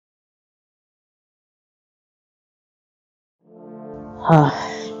Huh?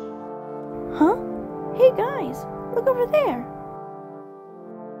 Hey guys, look over there.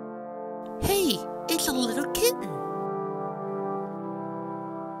 Hey, it's a little kitten.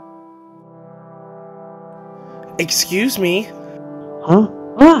 Excuse me. Huh?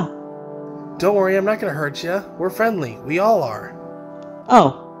 Ah! Don't worry, I'm not gonna hurt you. We're friendly. We all are.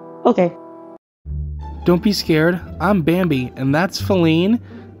 Oh, okay. Don't be scared. I'm Bambi, and that's Feline,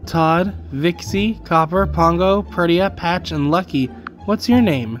 Todd, Vixie, Copper, Pongo, Perdia, Patch, and Lucky. What's your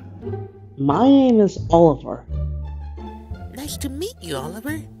name? My name is Oliver. Nice to meet you,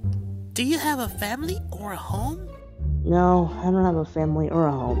 Oliver. Do you have a family or a home? No, I don't have a family or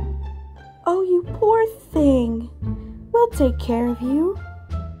a home. Oh, you poor thing. We'll take care of you.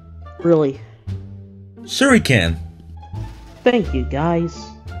 Really? Sure he can. Thank you, guys.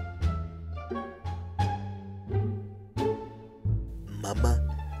 Mama,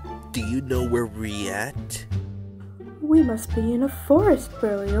 do you know where we're at? We must be in a forest,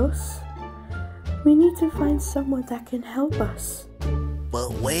 Berlioz. We need to find someone that can help us.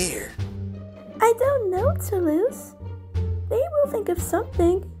 But where? I don't know, Toulouse. They will think of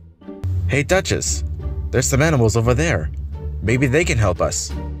something. Hey, Duchess. There's some animals over there. Maybe they can help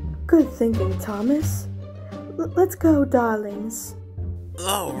us. Good thinking, Thomas. Let's go, darlings.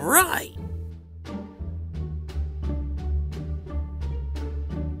 All right.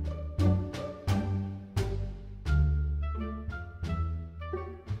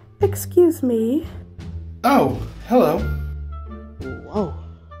 Excuse me. Oh, hello. Whoa.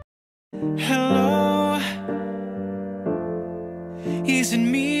 Hello, is it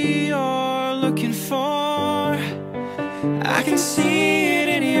me you're looking for? I can see it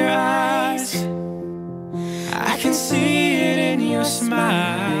in your eyes, I can see it in your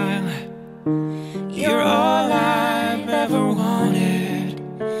smile. You're all I've ever wanted,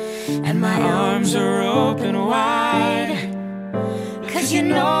 and my arms are open wide. 'Cause you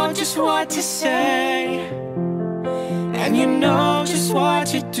know just what to say, and you know just what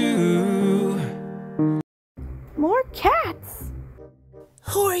to do. More cats!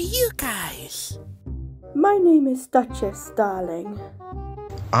 Who are you guys? My name is Duchess, darling.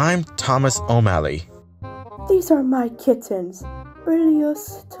 I'm Thomas O'Malley. These are my kittens,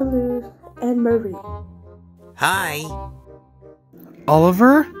 Berlioz, Toulouse, and Marie. Hi.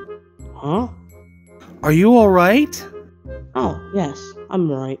 Oliver? Huh? Are you alright? Oh, yes,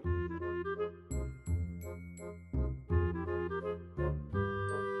 I'm right.